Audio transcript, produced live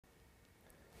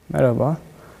Merhaba,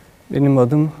 benim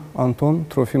adım Anton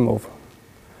Trofimov.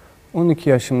 12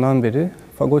 yaşımdan beri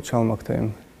fagot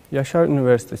çalmaktayım. Yaşar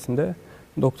Üniversitesi'nde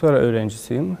doktora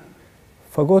öğrencisiyim.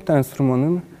 Fagot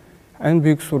enstrümanın en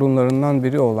büyük sorunlarından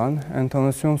biri olan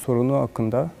entonasyon sorunu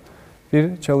hakkında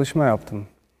bir çalışma yaptım.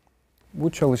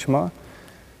 Bu çalışma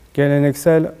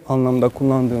geleneksel anlamda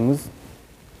kullandığımız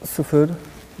 0,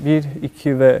 1,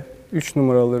 2 ve 3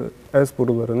 numaralı es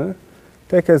borularını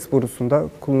tek es borusunda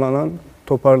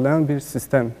toparlayan bir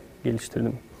sistem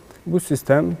geliştirdim. Bu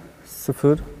sistem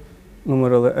 0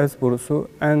 numaralı es borusu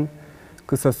en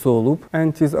kısası olup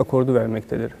en tiz akordu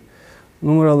vermektedir.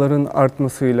 Numaraların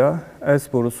artmasıyla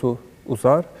es borusu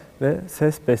uzar ve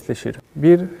ses besleşir.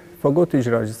 Bir fagot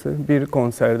icracısı bir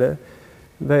konserde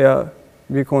veya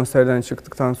bir konserden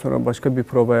çıktıktan sonra başka bir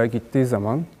provaya gittiği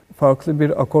zaman farklı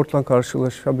bir akortla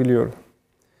karşılaşabiliyor.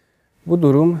 Bu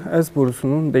durum es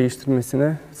borusunun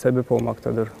değiştirmesine sebep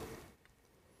olmaktadır.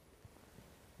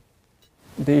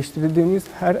 Değiştirdiğimiz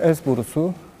her es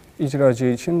borusu icracı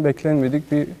için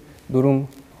beklenmedik bir durum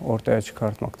ortaya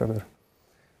çıkartmaktadır.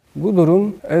 Bu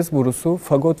durum es borusu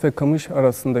fagot ve kamış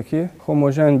arasındaki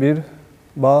homojen bir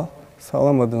bağ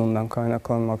sağlamadığından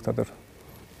kaynaklanmaktadır.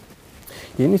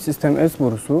 Yeni sistem es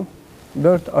borusu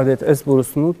 4 adet es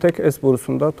borusunu tek es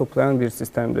borusunda toplayan bir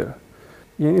sistemdir.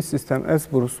 Yeni sistem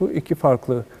es borusu iki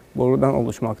farklı borudan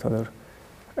oluşmaktadır.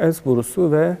 Es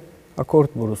borusu ve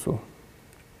akort borusu.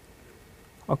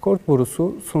 Akort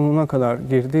borusu sonuna kadar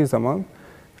girdiği zaman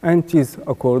en tiz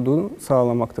akordu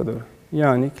sağlamaktadır.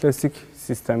 Yani klasik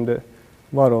sistemde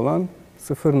var olan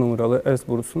 0 numaralı es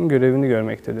borusunun görevini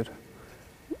görmektedir.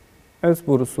 Es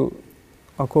borusu,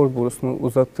 akort borusunu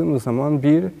uzattığımız zaman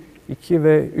 1, 2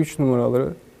 ve 3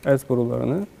 numaralı es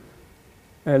borularını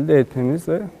elde etmemiz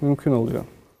de mümkün oluyor.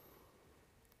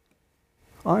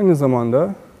 Aynı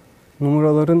zamanda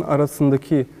numaraların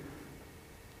arasındaki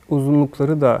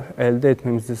uzunlukları da elde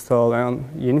etmemizi sağlayan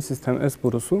yeni sistem es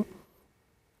borusu,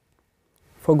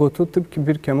 fagotu tıpkı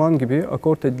bir keman gibi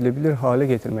akort edilebilir hale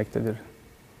getirmektedir.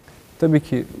 Tabii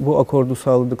ki bu akordu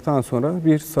sağladıktan sonra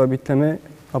bir sabitleme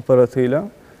aparatıyla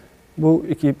bu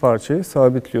iki parçayı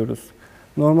sabitliyoruz.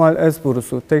 Normal es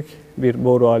borusu tek bir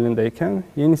boru halindeyken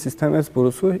yeni sistem es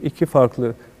borusu iki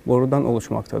farklı borudan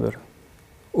oluşmaktadır.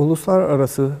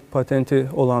 Uluslararası patenti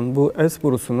olan bu es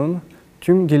borusunun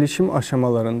tüm gelişim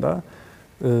aşamalarında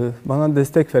bana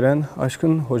destek veren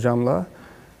Aşkın hocamla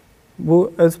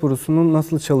bu es borusunun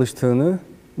nasıl çalıştığını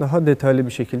daha detaylı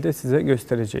bir şekilde size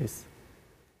göstereceğiz.